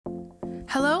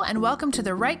Hello and welcome to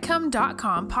the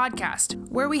Writecome.com podcast,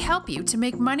 where we help you to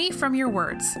make money from your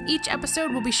words. Each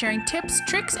episode will be sharing tips,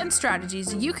 tricks, and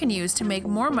strategies you can use to make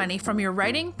more money from your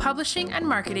writing, publishing, and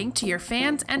marketing to your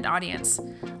fans and audience.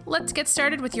 Let's get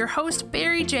started with your host,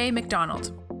 Barry J.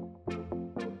 McDonald.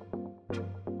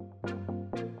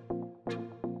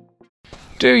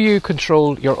 Do you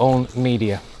control your own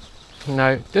media?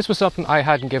 Now, this was something I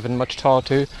hadn't given much thought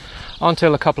to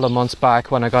until a couple of months back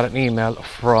when I got an email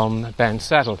from Ben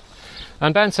Settle.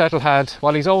 And Ben Settle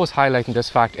he's always highlighting this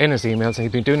fact in his emails, and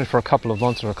he'd been doing it for a couple of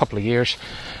months or a couple of years,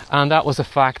 and that was the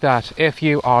fact that if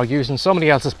you are using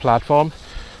somebody else's platform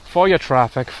for your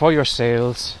traffic, for your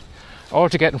sales, or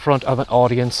to get in front of an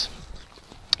audience,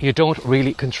 you don't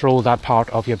really control that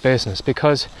part of your business,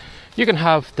 because you can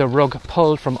have the rug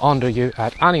pulled from under you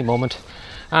at any moment,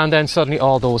 and then suddenly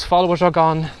all those followers are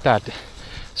gone, that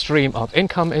stream of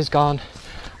income is gone,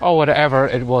 or whatever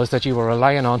it was that you were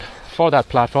relying on for that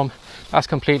platform, that's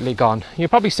completely gone. You've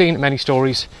probably seen many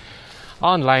stories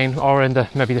online or in the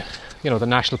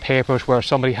national papers where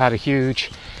somebody had a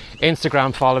huge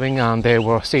Instagram following and they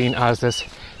were seen as this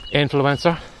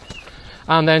influencer,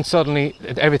 and then suddenly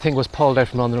everything was pulled out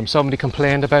from under them. Somebody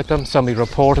complained about them, somebody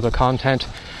reported their content,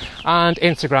 and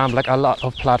Instagram, like a lot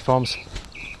of platforms,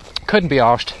 couldn't be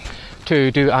arsed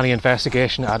to do any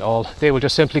investigation at all. They will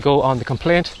just simply go on the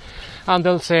complaint and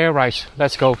they'll say, right,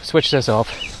 let's go switch this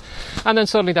off. And then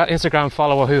suddenly that Instagram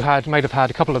follower who might have had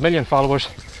a couple of million followers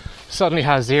suddenly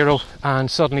has zero,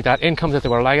 and suddenly that income that they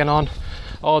were relying on,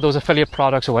 all those affiliate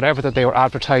products or whatever that they were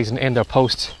advertising in their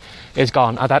posts, is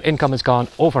gone, and that income is gone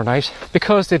overnight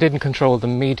because they didn't control the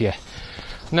media.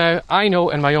 Now, I know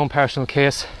in my own personal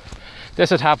case this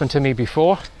had happened to me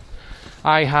before.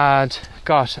 I had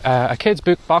got a kids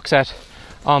book box set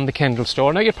on the Kindle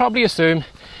store. Now, you'd probably assume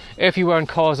if you weren't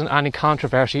causing any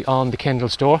controversy on the Kindle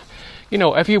store,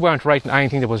 if you weren't writing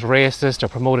anything that was racist or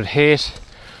promoted hate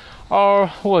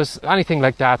or was anything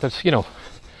like that,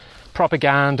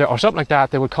 propaganda or something like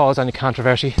that would cause any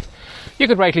controversy, you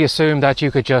could rightly assume that you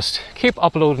could just keep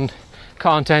uploading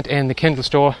content in the Kindle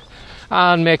store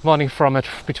and make money from it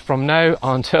from now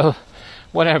until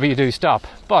whenever you do stop.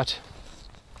 But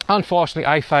unfortunately,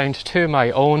 I found to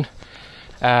my own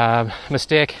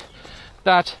mistake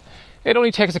that it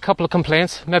only takes a couple of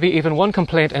complaints, maybe even one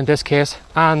complaint in this case,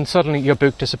 and suddenly your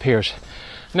book disappears.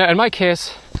 Now, in my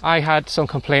case, I had some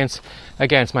complaints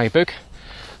against my book.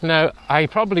 Now, I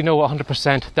probably know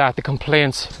 100% that the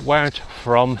complaints weren't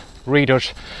from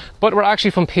readers, but were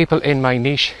actually from people in my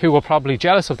niche who were probably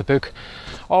jealous of the book,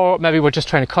 or maybe were just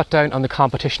trying to cut down on the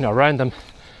competition around them,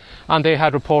 and they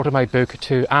had reported my book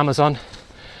to Amazon.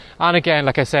 And again,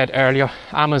 like I said earlier,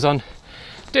 Amazon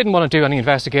didn't want to do any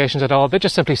investigations at all. They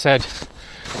just simply said,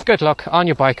 good luck, on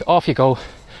your bike, off you go.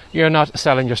 You're not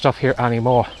selling your stuff here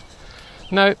anymore.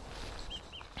 Now,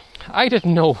 I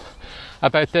didn't know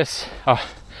about this.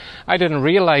 I didn't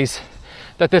realise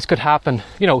that this could happen,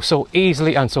 so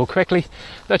easily and so quickly,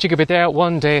 that you could be there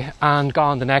one day and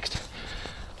gone the next.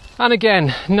 And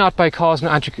again, not by causing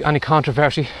any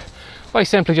controversy, by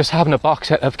simply just having a box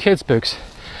set of kids' books.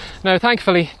 Now,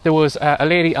 thankfully, there was a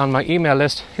lady on my email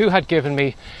list who had given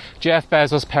me Jeff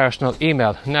Bezos' personal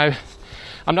email. Now,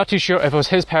 I'm not too sure if it was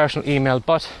his personal email,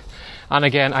 and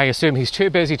again, I assume he's too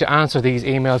busy to answer these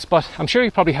emails, but I'm sure he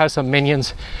probably has some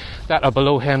minions that are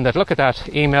below him that look at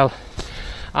that email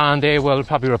and they will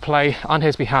probably reply on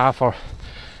his behalf, or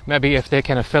maybe if they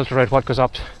kind of filter out what goes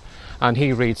up and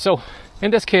he reads. So,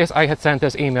 in this case, I had sent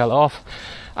this email off,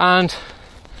 and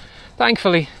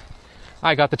thankfully,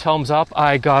 I got the thumbs up.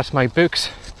 I got my books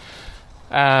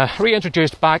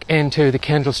reintroduced back into the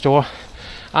Kindle store,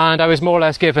 and I was more or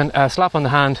less given a slap on the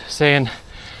hand saying,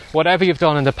 whatever you've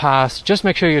done in the past, just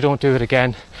make sure you don't do it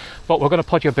again, but we're going to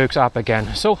put your books up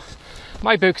again. So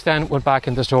my books then went back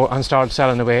in the store and started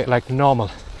selling away like normal.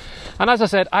 And as I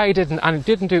said, I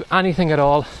didn't do anything at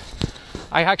all.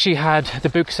 I actually had the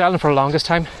book selling for the longest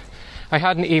time. I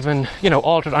hadn't even,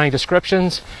 altered any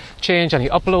descriptions, changed any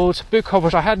uploads, book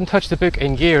covers. I hadn't touched the book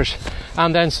in years,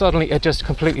 and then suddenly it just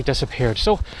completely disappeared.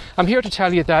 So I'm here to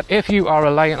tell you that if you are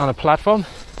relying on a platform,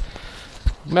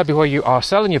 maybe where you are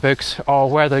selling your books, or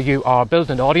whether you are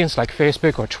building an audience like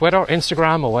Facebook or Twitter, or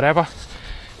Instagram or whatever,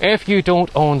 if you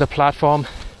don't own the platform,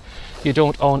 you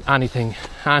don't own anything.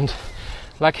 And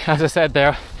like as I said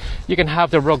there, you can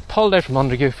have the rug pulled out from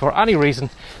under you for any reason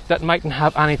that mightn't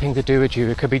have anything to do with you.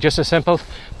 It could be just a simple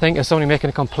thing as somebody making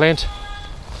a complaint.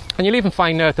 And you'll even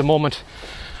find now at the moment,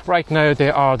 right now,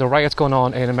 there are the riots going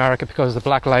on in America because of the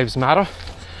Black Lives Matter.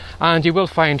 And you will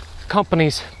find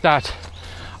companies that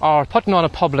are putting on a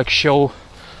public show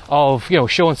of,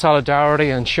 showing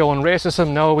solidarity and showing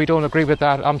racism. No, we don't agree with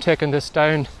that. I'm taking this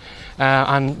down.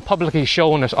 And publicly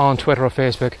showing it on Twitter or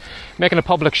Facebook, making a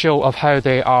public show of how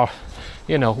they are,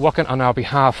 working on our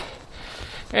behalf.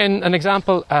 In an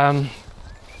example,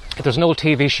 there's an old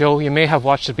TV show, you may have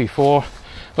watched it before,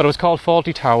 but it was called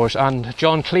Fawlty Towers, and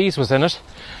John Cleese was in it,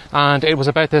 and it was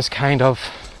about this kind of,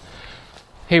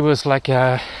 he was like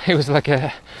a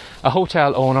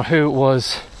hotel owner who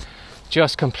was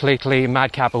just completely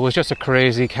madcap. It was just a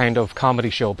crazy kind of comedy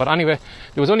show. But anyway,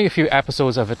 there was only a few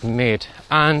episodes of it made,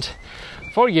 and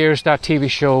for years that TV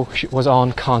show was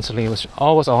on constantly. It was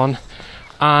always on,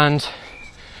 and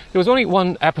there was only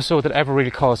one episode that ever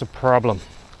really caused a problem,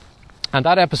 and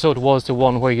that episode was the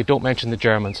one where you don't mention the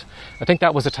Germans. I think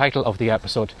that was the title of the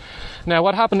episode. Now,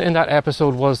 what happened in that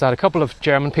episode was that a couple of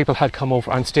German people had come over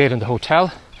and stayed in the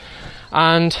hotel,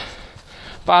 and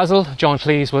Basil, John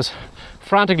Cleese, was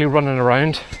frantically running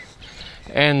around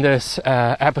in this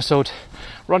episode,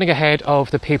 running ahead of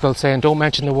the people, saying, don't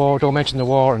mention the war, and don't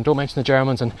mention the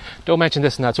Germans, and don't mention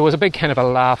this and that. So it was a big kind of a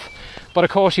laugh, but of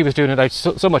course he was doing it out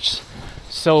so much,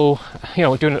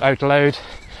 doing it out loud,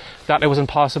 that it was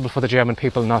impossible for the German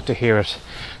people not to hear it.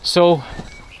 So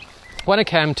when it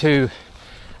came to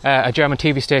a German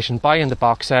TV station buying the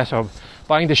box set or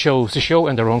buying the show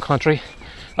in their own country,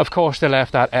 of course they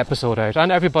left that episode out,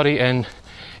 and everybody in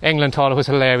England thought it was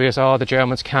hilarious. Oh, the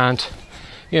Germans can't,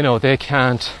 they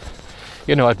can't,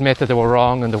 admit that they were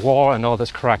wrong in the war and all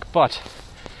this crack. But,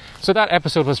 so that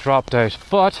episode was dropped out.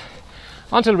 But,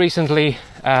 until recently,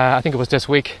 I think it was this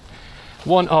week,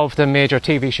 one of the major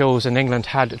TV shows in England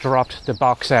had dropped the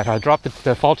box set, had dropped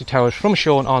the Fawlty Towers from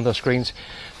showing on the screens,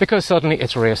 because suddenly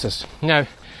it's racist. Now,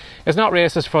 it's not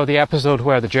racist for the episode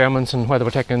where the Germans and where they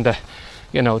were taking the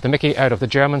mickey out of the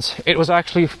Germans. It was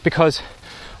actually because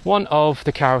one of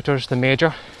the characters, the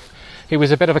Major, he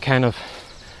was a bit of a kind of,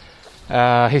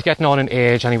 he's getting on in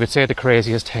age, and he would say the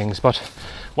craziest things. But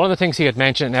one of the things he had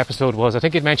mentioned in the episode was, I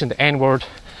think he'd mentioned the N-word,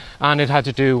 and it had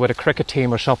to do with a cricket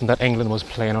team or something that England was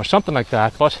playing or something like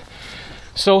that. But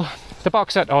so the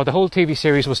box set or the whole TV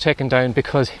series was taken down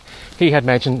because he had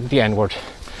mentioned the N-word.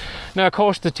 Now, of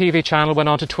course, the TV channel went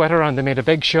on to Twitter and they made a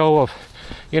big show of,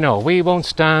 we won't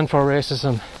stand for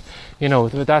racism.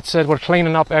 That said, we're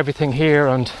cleaning up everything here.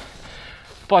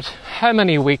 But how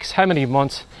many weeks, how many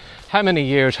months, how many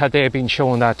years had they been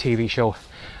showing that TV show?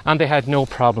 And they had no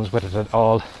problems with it at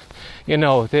all.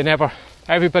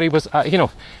 Everybody was,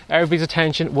 everybody's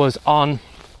attention was on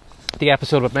the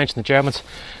episode that mentioned the Germans,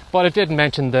 but it didn't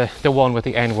mention the one with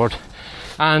the N-word.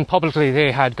 And publicly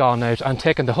they had gone out and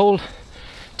taken the whole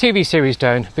TV series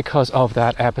down because of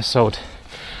that episode.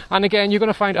 And again, you're going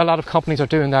to find a lot of companies are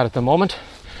doing that at the moment.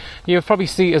 You'll probably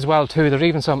see as well too, there are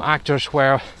even some actors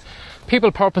where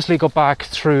people purposely go back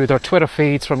through their Twitter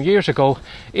feeds from years ago,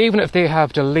 even if they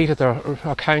have deleted their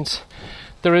accounts.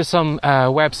 There is some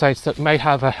websites that might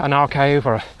have an archive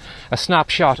or a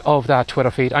snapshot of that Twitter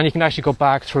feed, and you can actually go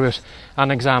back through it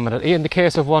and examine it. In the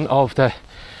case of one of the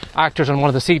actors on one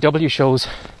of the CW shows,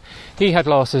 he had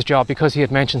lost his job because he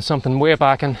had mentioned something way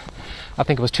back in, I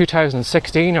think it was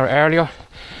 2016 or earlier.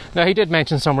 Now, he did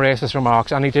mention some racist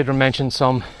remarks, and he did mention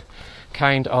some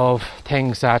kind of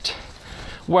things that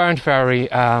weren't very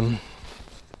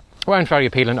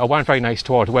appealing or weren't very nice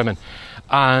toward women.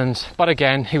 But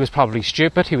again, he was probably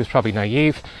stupid, he was probably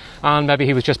naive, and maybe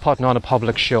he was just putting on a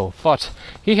public show. But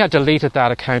he had deleted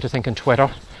that account, I think, on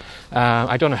Twitter.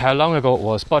 I don't know how long ago it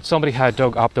was, but somebody had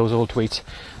dug up those old tweets,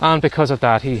 and because of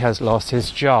that he has lost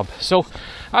his job. So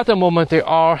at the moment there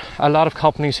are a lot of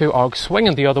companies who are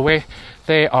swinging the other way.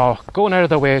 They are going out of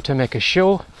their way to make a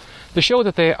show, the show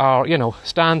that they are,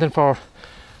 standing for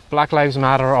Black Lives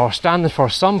Matter or standing for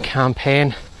some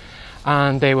campaign,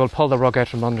 and they will pull the rug out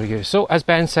from under you. So as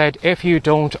Ben said, if you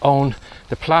don't own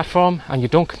the platform and you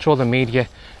don't control the media,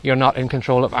 you're not in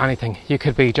control of anything. You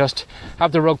could be just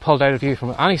have the rug pulled out of you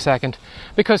from any second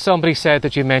because somebody said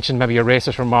that you mentioned maybe a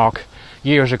racist remark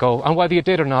years ago, and whether you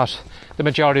did or not, the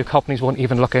majority of companies won't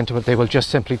even look into it. They will just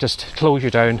simply close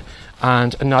you down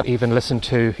and not even listen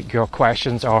to your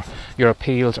questions or your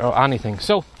appeals or anything.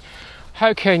 So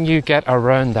how can you get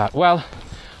around that? Well,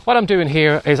 what I'm doing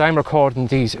here is I'm recording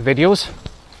these videos.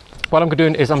 What I'm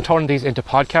doing is I'm turning these into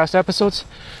podcast episodes.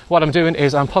 What I'm doing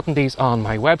is I'm putting these on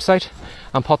my website.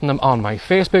 I'm putting them on my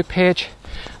Facebook page.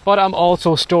 But I'm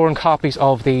also storing copies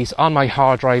of these on my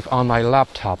hard drive on my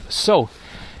laptop. So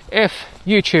if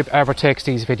YouTube ever takes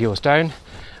these videos down,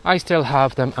 I still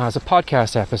have them as a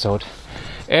podcast episode.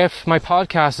 If my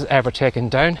podcast is ever taken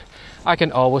down, I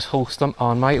can always host them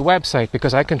on my website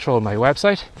because I control my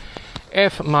website.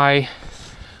 If my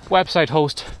website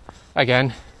host,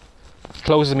 again,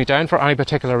 closes me down for any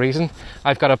particular reason,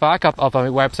 I've got a backup of a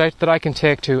website that I can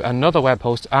take to another web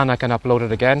host and I can upload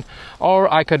it again.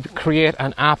 Or I could create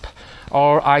an app,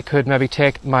 or I could maybe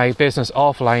take my business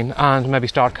offline and maybe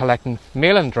start collecting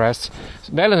mailing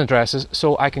addresses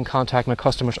so I can contact my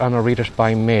customers and my readers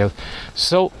by mail.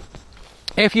 So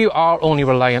if you are only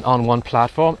relying on one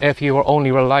platform, if you are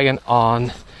only relying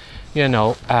on,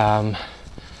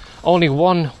 only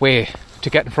one way to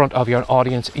get in front of your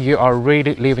audience, you are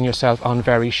really leaving yourself on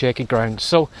very shaky ground.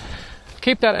 So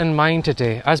keep that in mind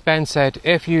today. As Ben said,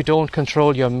 if you don't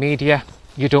control your media,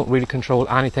 you don't really control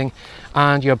anything,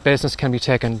 and your business can be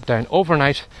taken down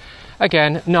overnight.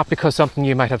 Again, not because something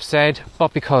you might have said,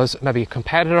 but because maybe a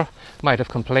competitor might have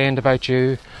complained about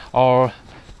you, or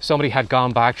somebody had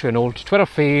gone back to an old Twitter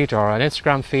feed or an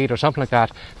Instagram feed or something like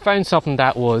that, found something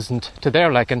that wasn't to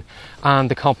their liking,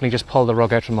 and the company just pulled the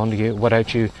rug out from under you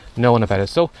without you knowing about it.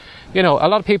 So, a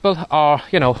lot of people are,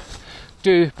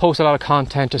 do post a lot of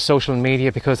content to social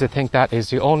media because they think that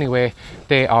is the only way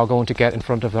they are going to get in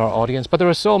front of their audience. But there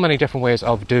are so many different ways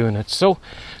of doing it. So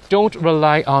don't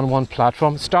rely on one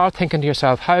platform. Start thinking to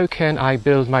yourself, how can I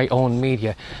build my own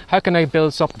media? How can I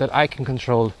build something that I can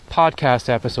control? Podcast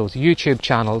episodes, YouTube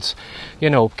channels.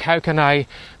 How can I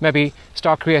maybe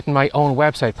start creating my own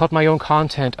website, put my own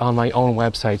content on my own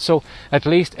website? So at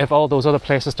least if all those other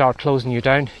places start closing you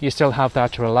down, you still have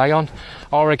that to rely on.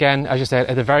 Or again, as you said,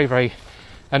 at the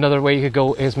another way you could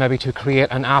go is maybe to create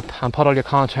an app and put all your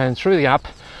content through the app,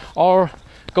 or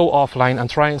go offline and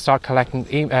try and start collecting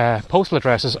postal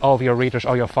addresses of your readers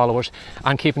or your followers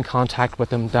and keep in contact with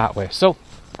them that way. So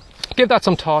give that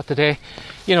some thought today.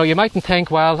 You mightn't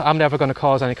think, well, I'm never going to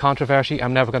cause any controversy,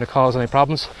 I'm never going to cause any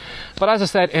problems. But as I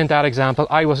said in that example,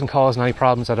 I wasn't causing any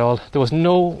problems at all. There was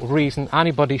no reason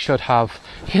anybody should have,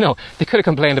 they could have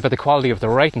complained about the quality of the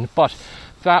writing, but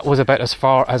that was about as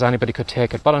far as anybody could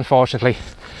take it. But unfortunately,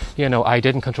 I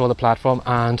didn't control the platform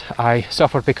and I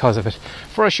suffered because of it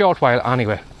for a short while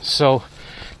anyway. So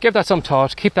give that some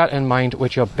thought, keep that in mind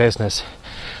with your business.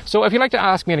 So if you'd like to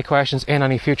ask me any questions in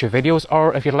any future videos,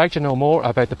 or if you'd like to know more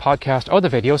about the podcast or the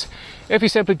videos, if you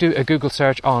simply do a Google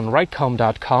search on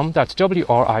writecome.com, that's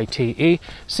WRITECOME.com,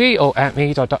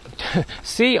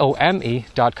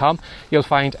 you'll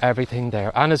find everything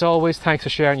there. And as always, thanks for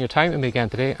sharing your time with me again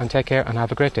today, and take care and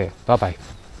have a great day. Bye-bye.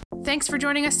 Thanks for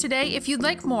joining us today. If you'd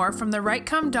like more from the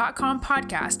writecome.com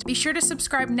podcast, be sure to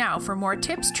subscribe now for more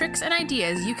tips, tricks, and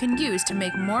ideas you can use to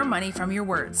make more money from your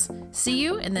words. See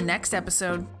you in the next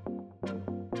episode.